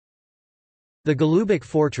The Golubac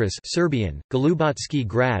Fortress Serbian, Golubacki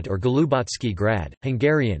Grad or Golubacki Grad,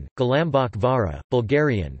 Hungarian, Golubac Vara,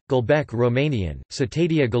 Bulgarian, Golubac Romanian,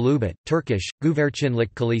 Citadia Golubat, Turkish,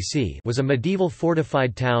 Guvercinlik Kalisi was a medieval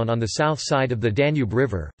fortified town on the south side of the Danube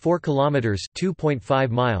River, 4 kilometers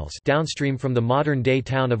 (2.5 miles) downstream from the modern-day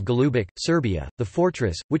town of Golubac, Serbia. The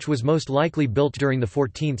fortress, which was most likely built during the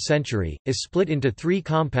 14th century, is split into 3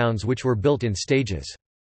 compounds which were built in stages.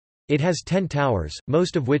 It has 10 towers,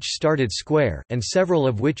 most of which started square, and several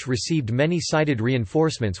of which received many-sided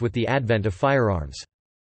reinforcements with the advent of firearms.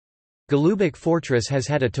 Golubac Fortress has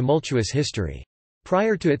had a tumultuous history.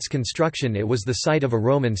 Prior to its construction it was the site of a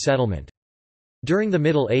Roman settlement. During the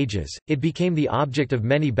Middle Ages, it became the object of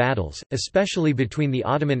many battles, especially between the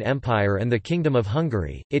Ottoman Empire and the Kingdom of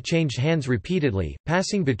Hungary. It changed hands repeatedly,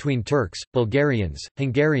 passing between Turks, Bulgarians,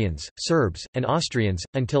 Hungarians, Serbs, and Austrians,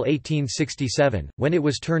 until 1867, when it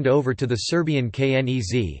was turned over to the Serbian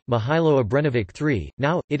Knez Mihailo Obrenović III.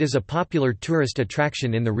 Now, it is a popular tourist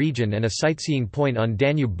attraction in the region and a sightseeing point on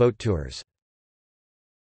Danube boat tours.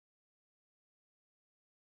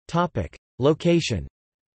 Location.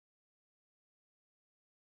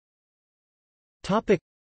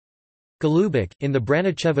 Golubac, in the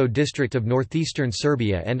Braničevo district of northeastern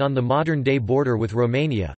Serbia and on the modern-day border with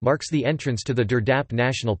Romania, marks the entrance to the Đerdap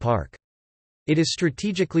National Park. It is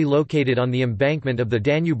strategically located on the embankment of the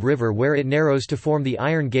Danube River where it narrows to form the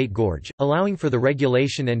Iron Gate Gorge, allowing for the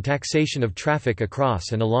regulation and taxation of traffic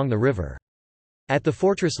across and along the river. At the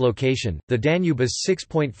fortress location, the Danube is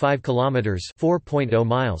 6.5 kilometers (4.0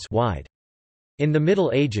 miles) wide. In the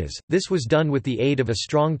Middle Ages, this was done with the aid of a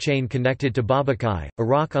strong chain connected to Babakai, a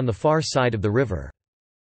rock on the far side of the river.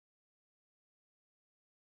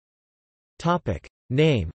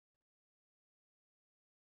 Name.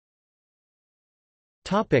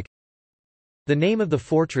 The name of the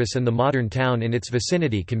fortress and the modern town in its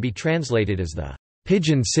vicinity can be translated as the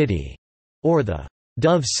Pigeon City or the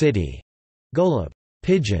Dove City. Golub,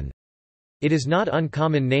 pigeon. It is not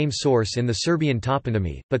uncommon name source in the Serbian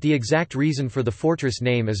toponymy, but the exact reason for the fortress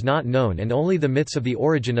name is not known and only the myths of the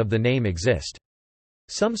origin of the name exist.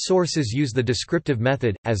 Some sources use the descriptive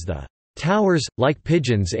method, as the towers, like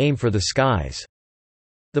pigeons aim for the skies.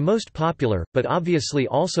 The most popular, but obviously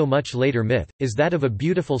also much later myth, is that of a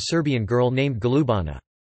beautiful Serbian girl named Golubana.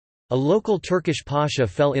 A local Turkish pasha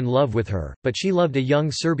fell in love with her, but she loved a young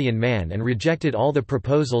Serbian man and rejected all the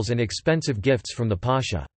proposals and expensive gifts from the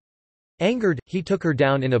pasha. Angered, he took her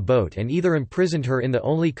down in a boat and either imprisoned her in the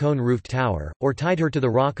only cone-roofed tower, or tied her to the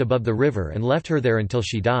rock above the river and left her there until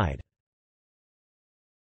she died.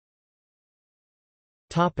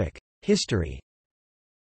 History.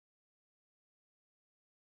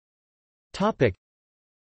 The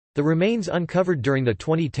remains uncovered during the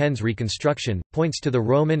 2010s reconstruction, points to the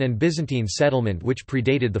Roman and Byzantine settlement which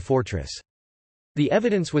predated the fortress. The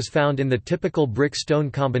evidence was found in the typical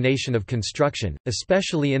brick-stone combination of construction,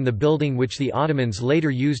 especially in the building which the Ottomans later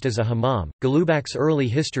used as a hammam. Golubac's early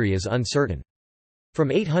history is uncertain.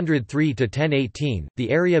 From 803 to 1018,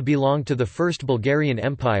 the area belonged to the First Bulgarian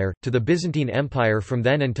Empire, to the Byzantine Empire from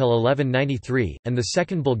then until 1193, and the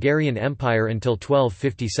Second Bulgarian Empire until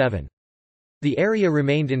 1257. The area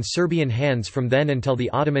remained in Serbian hands from then until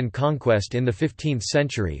the Ottoman conquest in the 15th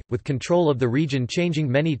century, with control of the region changing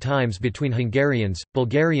many times between Hungarians,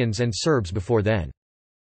 Bulgarians and Serbs before then.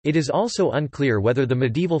 It is also unclear whether the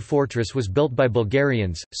medieval fortress was built by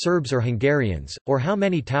Bulgarians, Serbs or Hungarians, or how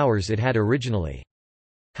many towers it had originally.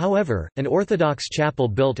 However, an Orthodox chapel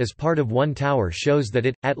built as part of one tower shows that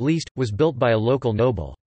it, at least, was built by a local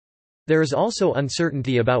noble. There is also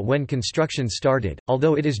uncertainty about when construction started,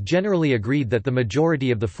 although it is generally agreed that the majority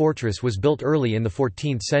of the fortress was built early in the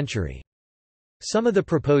 14th century. Some of the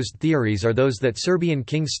proposed theories are those that Serbian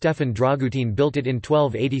king Stefan Dragutin built it in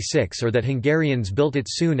 1286 or that Hungarians built it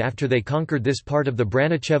soon after they conquered this part of the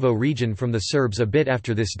Braničevo region from the Serbs a bit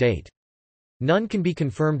after this date. None can be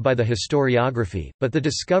confirmed by the historiography, but the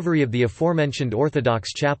discovery of the aforementioned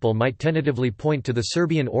Orthodox chapel might tentatively point to the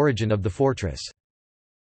Serbian origin of the fortress.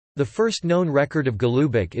 The first known record of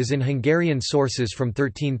Golubac is in Hungarian sources from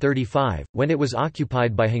 1335, when it was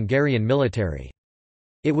occupied by Hungarian military.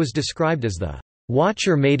 It was described as the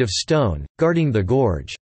watcher made of stone, guarding the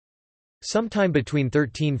gorge. Sometime between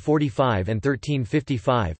 1345 and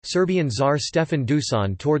 1355, Serbian Tsar Stefan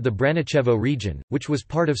Dusan toured the Braničevo region, which was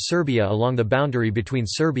part of Serbia along the boundary between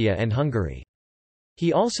Serbia and Hungary.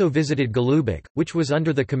 He also visited Golubac, which was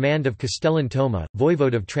under the command of Castellan Toma,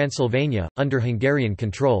 voivode of Transylvania, under Hungarian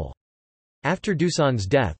control. After Dusan's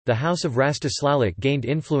death, the House of Rastislalic gained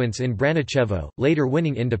influence in Braničevo, later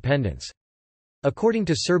winning independence. According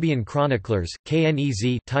to Serbian chroniclers,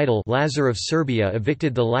 Knez title Lazar of Serbia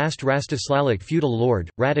evicted the last Rastislalic feudal lord,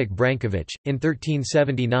 Radik Branković, in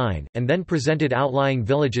 1379, and then presented outlying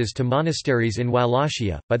villages to monasteries in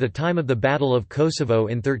Wallachia. By the time of the Battle of Kosovo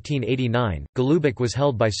in 1389, Golubac was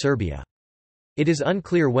held by Serbia. It is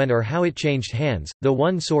unclear when or how it changed hands, though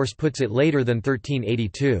one source puts it later than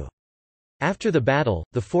 1382. After the battle,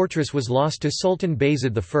 the fortress was lost to Sultan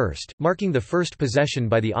Bayezid I, marking the first possession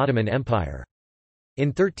by the Ottoman Empire. In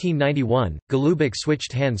 1391, Golubac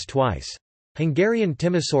switched hands twice. Hungarian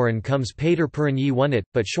Timisoaran comes Péter Pérényi won it,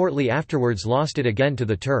 but shortly afterwards lost it again to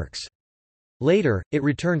the Turks. Later, it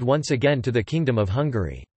returned once again to the Kingdom of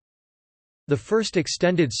Hungary. The first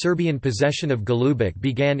extended Serbian possession of Golubac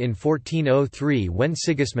began in 1403 when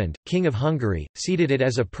Sigismund, King of Hungary, ceded it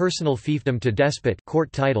as a personal fiefdom to despot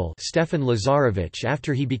court title Stefan Lazarević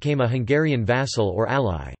after he became a Hungarian vassal or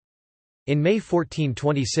ally. In May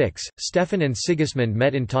 1426, Stefan and Sigismund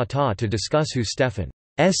met in Tata to discuss who Stefan's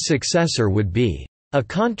successor would be. A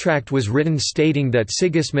contract was written stating that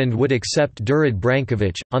Sigismund would accept Đurić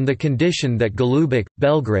Branković, on the condition that Golubac,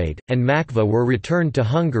 Belgrade, and Makva were returned to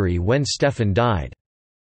Hungary when Stefan died.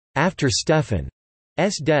 After Stefan's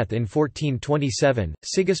death in 1427,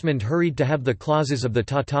 Sigismund hurried to have the clauses of the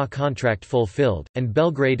Tata contract fulfilled, and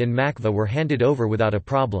Belgrade and Makva were handed over without a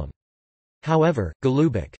problem. However,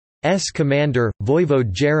 Golubac's commander,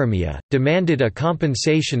 Voivode Jeremiah, demanded a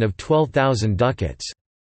compensation of 12,000 ducats.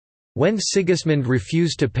 When Sigismund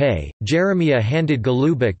refused to pay, Jeremiah handed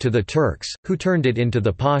Golubac to the Turks, who turned it into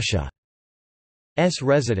the Pasha's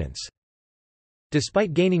residence.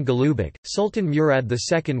 Despite gaining Golubac, Sultan Murad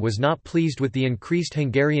II was not pleased with the increased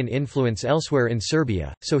Hungarian influence elsewhere in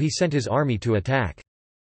Serbia, so he sent his army to attack.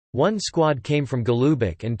 One squad came from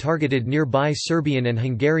Golubac and targeted nearby Serbian and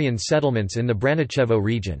Hungarian settlements in the Braničevo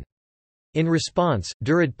region. In response,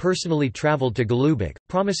 Đurić personally travelled to Golubac,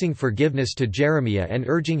 promising forgiveness to Jeremiah and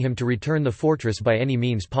urging him to return the fortress by any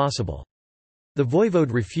means possible. The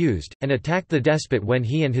voivode refused, and attacked the despot when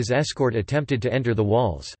he and his escort attempted to enter the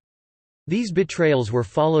walls. These betrayals were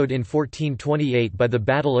followed in 1428 by the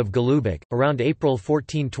Battle of Golubac. Around April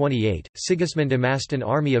 1428, Sigismund amassed an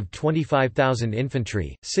army of 25,000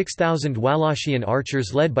 infantry, 6,000 Wallachian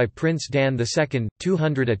archers led by Prince Dan II,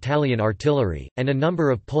 200 Italian artillery, and a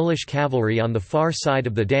number of Polish cavalry on the far side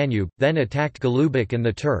of the Danube, then attacked Golubac and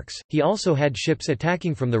the Turks. He also had ships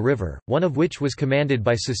attacking from the river, one of which was commanded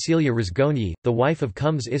by Cecilia Razgonyi, the wife of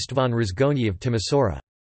Comes Istvan Razgonyi of Timisoara.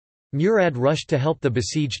 Murad rushed to help the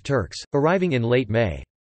besieged Turks, arriving in late May.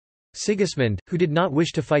 Sigismund, who did not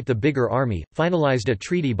wish to fight the bigger army, finalized a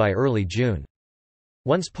treaty by early June.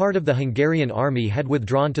 Once part of the Hungarian army had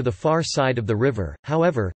withdrawn to the far side of the river,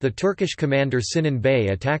 however, the Turkish commander Sinan Bey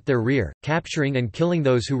attacked their rear, capturing and killing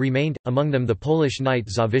those who remained, among them the Polish knight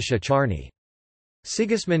Zawisza Czarny.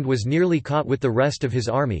 Sigismund was nearly caught with the rest of his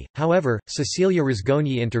army, however, Cecilia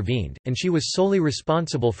Razgonyi intervened, and she was solely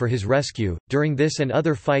responsible for his rescue. During this and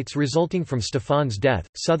other fights resulting from Stefan's death,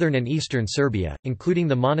 southern and eastern Serbia, including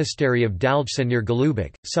the monastery of Daljsa near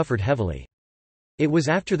Golubac, suffered heavily. It was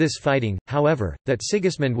after this fighting, however, that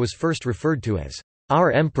Sigismund was first referred to as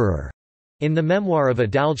our emperor in the memoir of a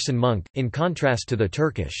Daljsan monk, in contrast to the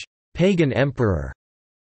Turkish pagan emperor.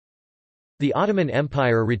 The Ottoman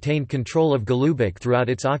Empire retained control of Golubac throughout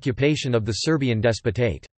its occupation of the Serbian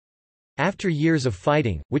despotate. After years of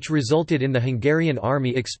fighting, which resulted in the Hungarian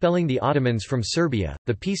army expelling the Ottomans from Serbia,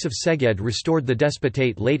 the Peace of Szeged restored the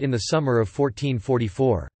despotate late in the summer of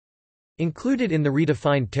 1444. Included in the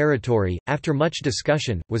redefined territory, after much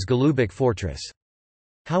discussion, was Golubac Fortress.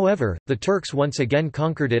 However, the Turks once again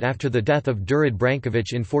conquered it after the death of Đurić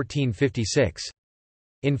Branković in 1456.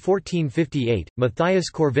 In 1458,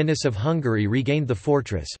 Matthias Corvinus of Hungary regained the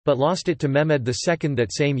fortress, but lost it to Mehmed II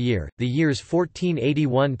that same year. The years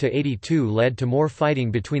 1481 to 82 led to more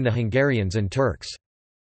fighting between the Hungarians and Turks.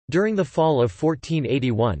 During the fall of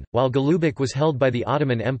 1481, while Golubac was held by the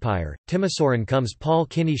Ottoman Empire, Timisoaran comes Paul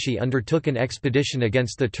Kinishi undertook an expedition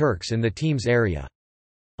against the Turks in the Temes area.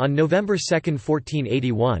 On November 2,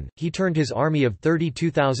 1481, he turned his army of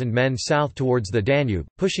 32,000 men south towards the Danube,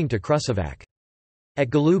 pushing to Kruševac. At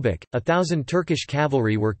Golubac, 1,000 Turkish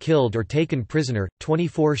cavalry were killed or taken prisoner,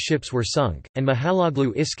 24 ships were sunk, and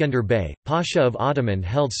Mihailoglu Iskender Bey, Pasha of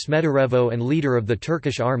Ottoman-held Smederevo and leader of the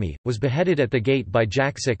Turkish army, was beheaded at the gate by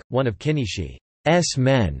Jaksik, one of Kinishi's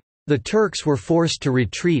men. The Turks were forced to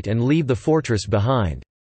retreat and leave the fortress behind.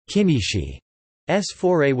 Kinishi's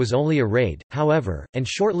foray was only a raid, however, and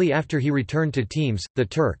shortly after he returned to Teams, the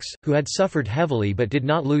Turks, who had suffered heavily but did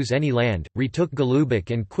not lose any land, retook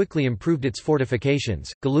Golubac and quickly improved its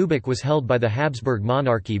fortifications. Golubac was held by the Habsburg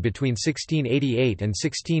monarchy between 1688 and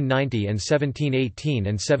 1690 and 1718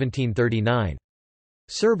 and 1739.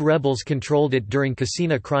 Serb rebels controlled it during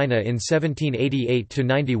Kasina Krajina in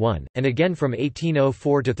 1788–91, and again from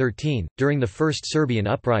 1804–13, during the First Serbian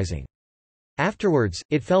Uprising. Afterwards,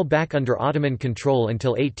 it fell back under Ottoman control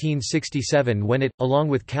until 1867 when it, along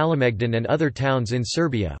with Kalemegdan and other towns in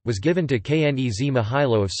Serbia, was given to Knez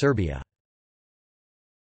Mihailo of Serbia.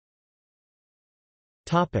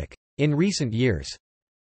 In recent years.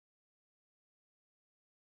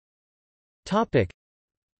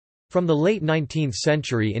 From the late 19th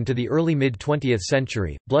century into the early mid-20th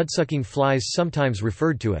century, bloodsucking flies, sometimes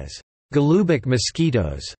referred to as Golubac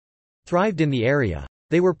mosquitoes, thrived in the area.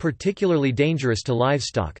 They were particularly dangerous to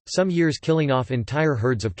livestock, some years killing off entire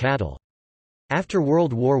herds of cattle. After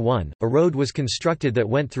World War I, a road was constructed that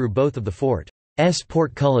went through both of the fort's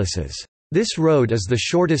portcullises. This road is the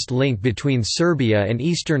shortest link between Serbia and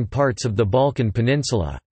eastern parts of the Balkan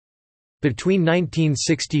Peninsula. Between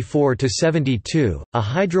 1964–72, a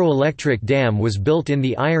hydroelectric dam was built in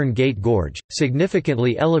the Iron Gate Gorge,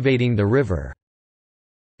 significantly elevating the river's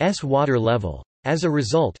water level. As a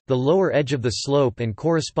result, the lower edge of the slope and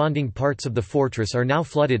corresponding parts of the fortress are now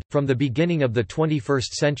flooded. From the beginning of the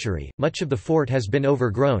 21st century, much of the fort has been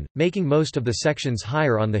overgrown, making most of the sections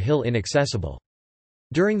higher on the hill inaccessible.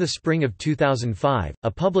 During the spring of 2005, a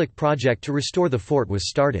public project to restore the fort was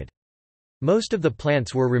started. Most of the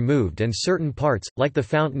plants were removed and certain parts, like the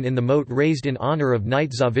fountain in the moat raised in honor of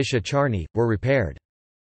Knight Zawisza Czarny, were repaired.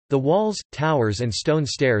 The walls, towers and stone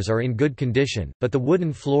stairs are in good condition, but the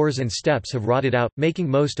wooden floors and steps have rotted out, making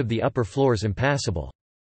most of the upper floors impassable.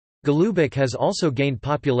 Golubac has also gained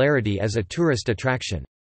popularity as a tourist attraction.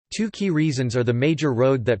 Two key reasons are the major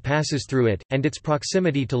road that passes through it, and its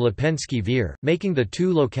proximity to Lepenski Vir, making the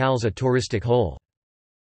two locales a touristic whole.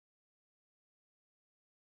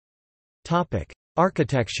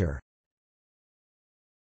 Architecture.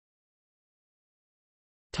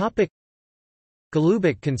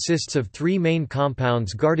 Golubac consists of three main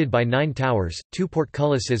compounds guarded by 9 towers, 2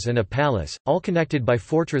 portcullises and a palace, all connected by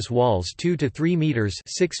fortress walls 2 to 3 meters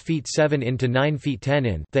 (6 feet 7 in to 9 feet 10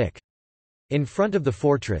 in) thick. In front of the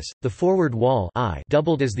fortress, the forward wall I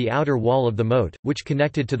doubled as the outer wall of the moat, which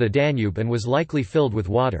connected to the Danube and was likely filled with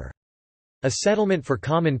water. A settlement for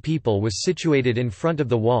common people was situated in front of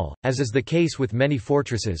the wall, as is the case with many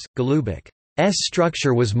fortresses. Golubac's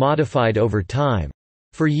structure was modified over time.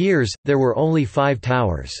 For years, there were only 5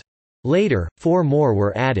 towers. Later, 4 more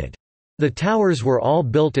were added. The towers were all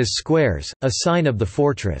built as squares, a sign of the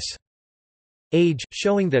fortress' age,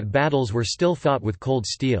 showing that battles were still fought with cold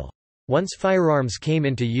steel. Once firearms came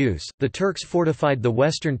into use, the Turks fortified the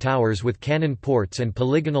western towers with cannon ports and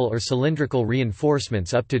polygonal or cylindrical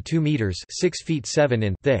reinforcements up to 2 meters (6 feet 7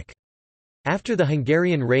 in) thick. After the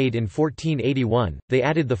Hungarian raid in 1481, they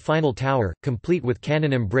added the final tower, complete with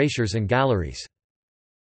cannon embrasures and galleries.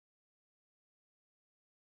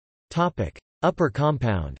 Upper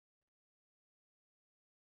compound.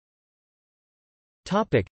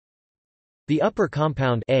 The upper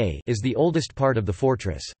compound A is the oldest part of the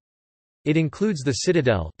fortress. It includes the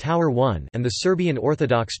citadel Tower 1 and the Serbian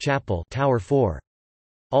Orthodox Chapel Tower 4.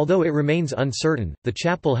 Although it remains uncertain, the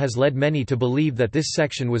chapel has led many to believe that this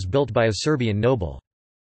section was built by a Serbian noble.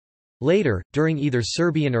 Later, during either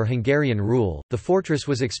Serbian or Hungarian rule, the fortress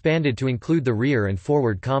was expanded to include the rear and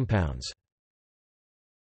forward compounds.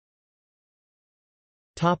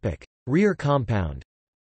 Rear compound.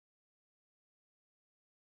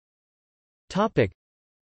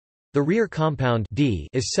 The rear compound D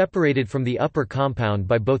is separated from the upper compound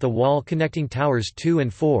by both a wall connecting towers 2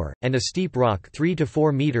 and 4, and a steep rock 3 to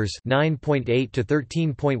 4 meters (9.8 to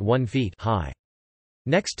 13.1 feet) high.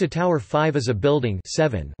 Next to Tower 5 is a building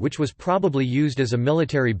 7, which was probably used as a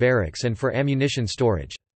military barracks and for ammunition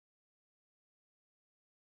storage.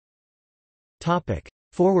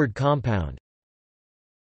 Forward compound.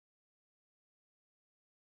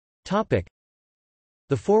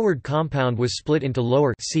 The forward compound was split into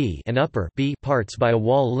lower C and upper B parts by a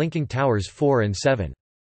wall linking towers 4 and 7.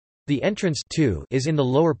 The entrance 2 is in the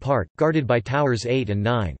lower part, guarded by towers 8 and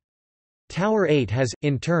 9. Tower 8 has,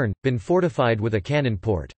 in turn, been fortified with a cannon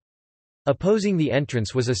port. Opposing the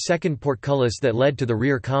entrance was a second portcullis that led to the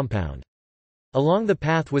rear compound. Along the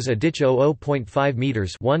path was a ditch 0.5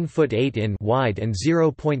 meters (1 foot 8 in) wide and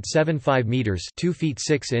 0.75 meters (2 feet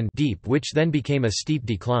 6 in) deep, which then became a steep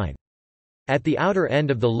decline. At the outer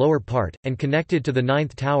end of the lower part, and connected to the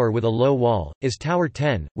ninth tower with a low wall, is Tower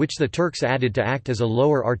 10, which the Turks added to act as a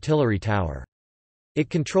lower artillery tower. It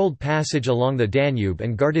controlled passage along the Danube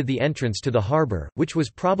and guarded the entrance to the harbour, which was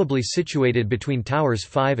probably situated between Towers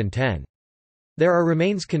 5 and 10. There are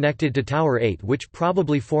remains connected to Tower 8 which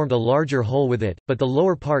probably formed a larger whole with it, but the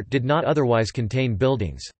lower part did not otherwise contain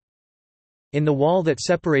buildings. In the wall that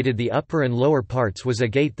separated the upper and lower parts was a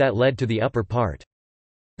gate that led to the upper part.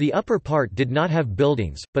 The upper part did not have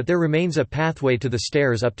buildings, but there remains a pathway to the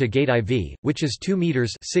stairs up to Gate IV, which is 2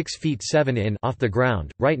 meters (6 feet 7 in) off the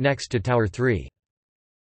ground, right next to Tower 3.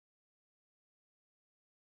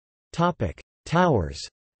 Topic: Towers.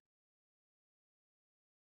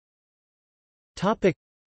 Topic: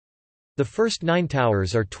 The first 9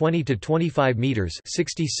 towers are 20 to 25 meters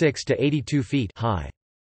 (66 to 82 feet) high.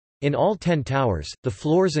 In all 10 towers, the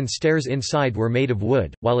floors and stairs inside were made of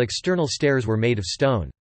wood, while external stairs were made of stone.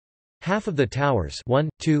 Half of the towers 1,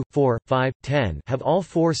 2, 4, 5, 10 have all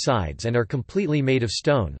 4 sides and are completely made of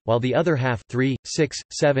stone, while the other half 3, 6,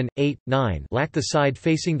 7, 8, 9 lack the side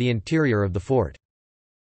facing the interior of the fort.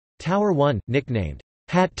 Tower 1, nicknamed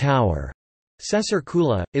Hat Tower, Sesar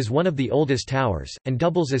Kula, is one of the oldest towers, and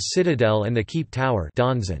doubles as citadel and the keep tower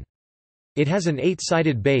Donzan. It has an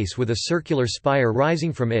 8-sided base with a circular spire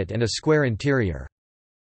rising from it and a square interior.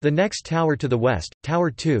 The next tower to the west, Tower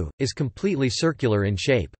 2, is completely circular in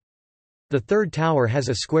shape. The third tower has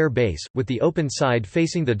a square base, with the open side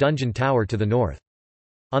facing the dungeon tower to the north.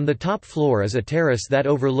 On the top floor is a terrace that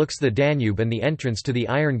overlooks the Danube and the entrance to the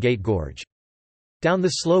Iron Gate Gorge. Down the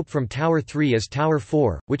slope from Tower 3 is Tower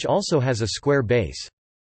 4, which also has a square base.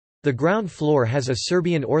 The ground floor has a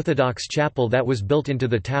Serbian Orthodox chapel that was built into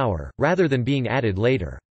the tower, rather than being added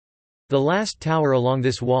later. The last tower along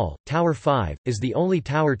this wall, Tower 5, is the only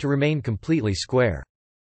tower to remain completely square.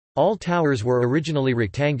 All towers were originally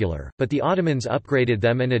rectangular, but the Ottomans upgraded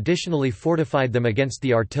them and additionally fortified them against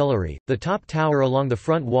the artillery. The top tower along the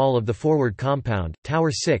front wall of the forward compound,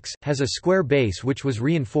 Tower 6, has a square base which was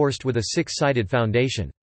reinforced with a 6-sided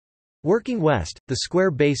foundation. Working west, the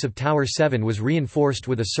square base of Tower 7 was reinforced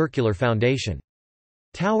with a circular foundation.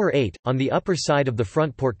 Tower 8, on the upper side of the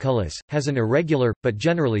front portcullis, has an irregular, but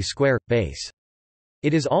generally square, base.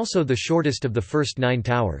 It is also the shortest of the first 9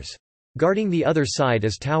 towers. Guarding the other side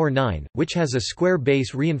is Tower 9, which has a square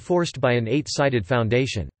base reinforced by an 8-sided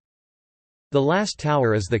foundation. The last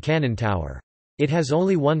tower is the Cannon Tower. It has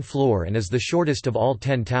only 1 floor and is the shortest of all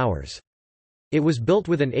 10 towers. It was built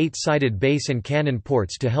with an 8-sided base and cannon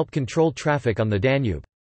ports to help control traffic on the Danube.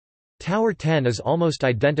 Tower 10 is almost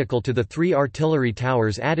identical to the 3 artillery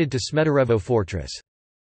towers added to Smederevo Fortress.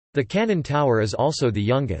 The Cannon Tower is also the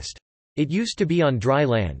youngest. It used to be on dry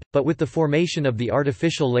land, but with the formation of the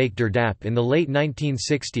artificial Lake Derdap in the late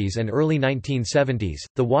 1960s and early 1970s,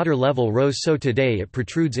 the water level rose so today it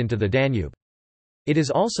protrudes into the Danube. It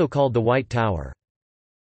is also called the White Tower.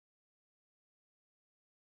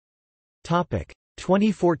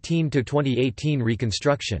 2014 to 2018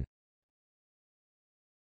 reconstruction.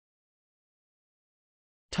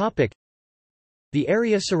 The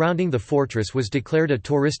area surrounding the fortress was declared a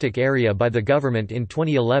touristic area by the government in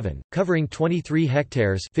 2011, covering 23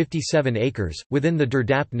 hectares (57 acres) within the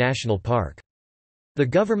Derdap National Park. The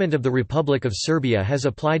government of the Republic of Serbia has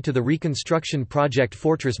applied to the reconstruction project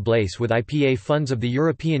Fortress Blaise with IPA funds of the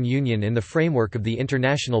European Union in the framework of the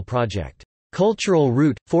international project, Cultural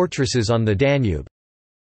Route – Fortresses on the Danube.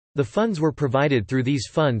 The funds were provided through these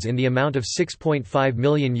funds in the amount of €6.5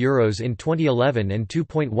 million in 2011 and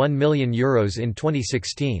 €2.1 million in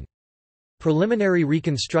 2016. Preliminary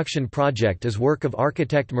reconstruction project is work of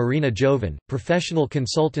architect Marina Jovan. Professional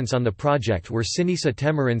consultants on the project were Sinisa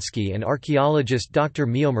Temerinsky and archaeologist Dr.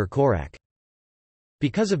 Miomir Korak.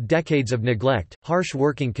 Because of decades of neglect, harsh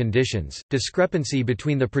working conditions, discrepancy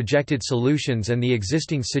between the projected solutions and the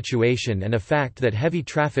existing situation and a fact that heavy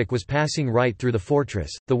traffic was passing right through the fortress,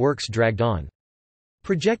 the works dragged on.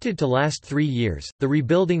 Projected to last 3 years, the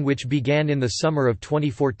rebuilding which began in the summer of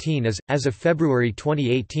 2014 is, as of February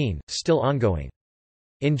 2018, still ongoing.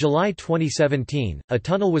 In July 2017, a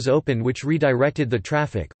tunnel was opened which redirected the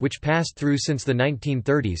traffic, which passed through since the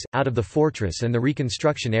 1930s, out of the fortress and the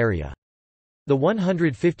reconstruction area. The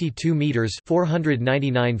 152 meters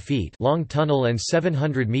 (499 feet) long tunnel and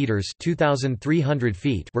 700 meters (2,300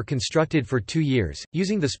 feet) were constructed for 2 years,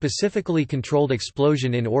 using the specifically controlled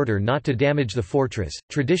explosion in order not to damage the fortress.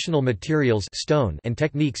 Traditional materials, stone, and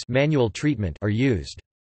techniques, manual treatment, are used.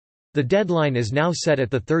 The deadline is now set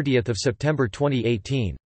at the 30th of September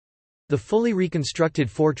 2018. The fully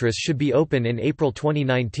reconstructed fortress should be open in April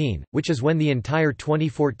 2019, which is when the entire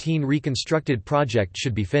 2014 reconstructed project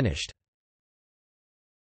should be finished.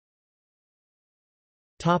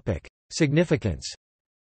 Significance.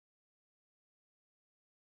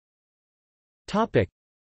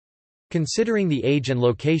 Considering the age and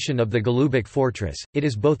location of the Golubac Fortress, it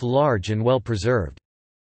is both large and well preserved.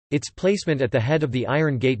 Its placement at the head of the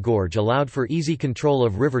Iron Gate Gorge allowed for easy control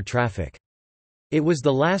of river traffic. It was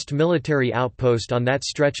the last military outpost on that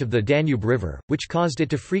stretch of the Danube River, which caused it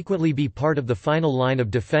to frequently be part of the final line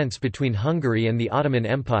of defense between Hungary and the Ottoman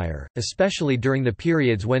Empire, especially during the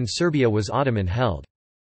periods when Serbia was Ottoman-held.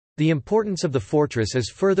 The importance of the fortress is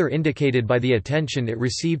further indicated by the attention it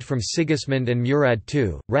received from Sigismund and Murad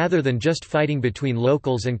II, rather than just fighting between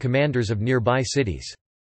locals and commanders of nearby cities.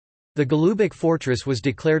 The Golubac Fortress was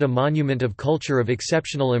declared a monument of culture of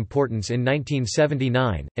exceptional importance in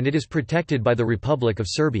 1979, and it is protected by the Republic of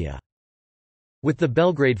Serbia. With the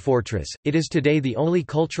Belgrade Fortress, it is today the only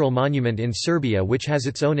cultural monument in Serbia which has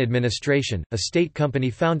its own administration, a state company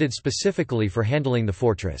founded specifically for handling the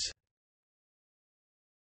fortress.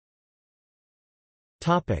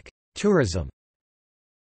 Tourism.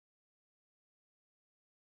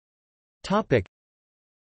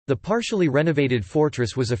 The partially renovated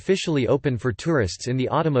fortress was officially open for tourists in the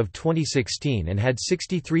autumn of 2016 and had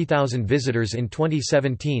 63,000 visitors in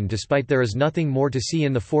 2017 despite there is nothing more to see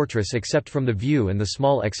in the fortress except from the view and the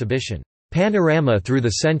small exhibition, "Panorama Through the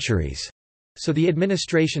Centuries", so the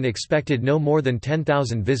administration expected no more than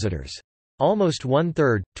 10,000 visitors. Almost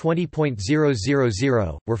one-third,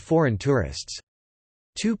 20.000, were foreign tourists.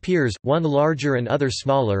 2 piers, one larger and other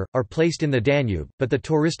smaller, are placed in the Danube, but the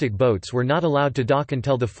touristic boats were not allowed to dock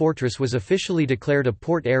until the fortress was officially declared a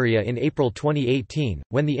port area in April 2018,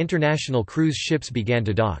 when the international cruise ships began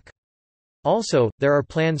to dock. Also, there are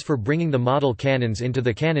plans for bringing the model cannons into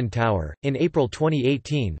the cannon tower. In April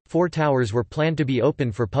 2018, 4 towers were planned to be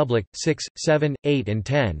open for public, 6, 7, 8 and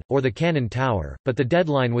 10, or the cannon tower, but the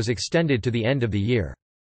deadline was extended to the end of the year.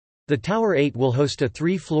 The Tower 8 will host a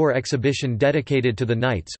 3-floor exhibition dedicated to the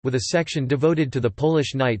knights, with a section devoted to the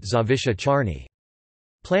Polish knight Zawisza Czarny.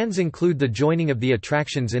 Plans include the joining of the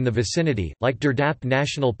attractions in the vicinity, like Derdap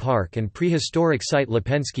National Park and prehistoric site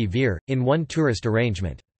Lepenski Vir, in one tourist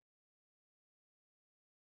arrangement.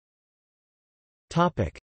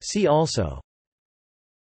 See also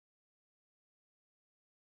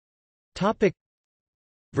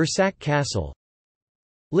Vršac Castle.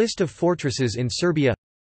 List of fortresses in Serbia.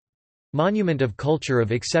 Monument of culture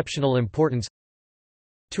of exceptional importance.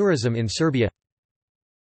 Tourism in Serbia.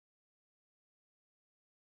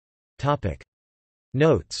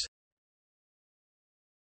 Notes.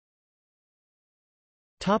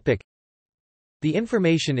 The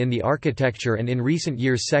information in the architecture and in recent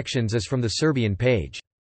years sections is from the Serbian page.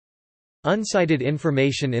 Uncited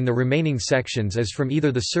information in the remaining sections is from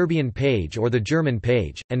either the Serbian page or the German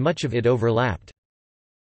page, and much of it overlapped.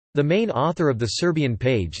 The main author of the Serbian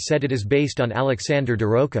page said it is based on Alexander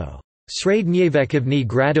Duroko. Srednjevekovni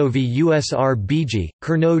gradovi USR Biji,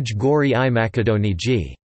 Krnoj Gori I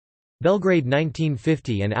Makedoniji. Belgrade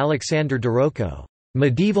 1950 and Alexander Duroko.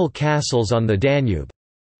 Medieval castles on the Danube.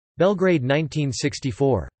 Belgrade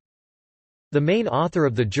 1964. The main author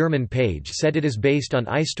of the German page said it is based on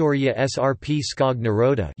Istoria Srp Skog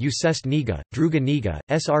Naroda Usest Druga Niga,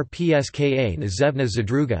 Srpska Nazevna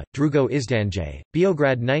Zadruga, Drugo Izdanje,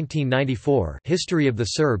 Beograd 1994 History of the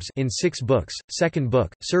Serbs in 6 books, 2nd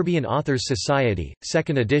book, Serbian Authors Society,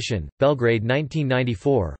 2nd edition, Belgrade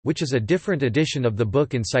 1994, which is a different edition of the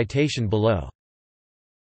book in citation below.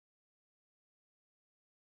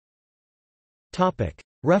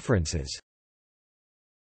 References.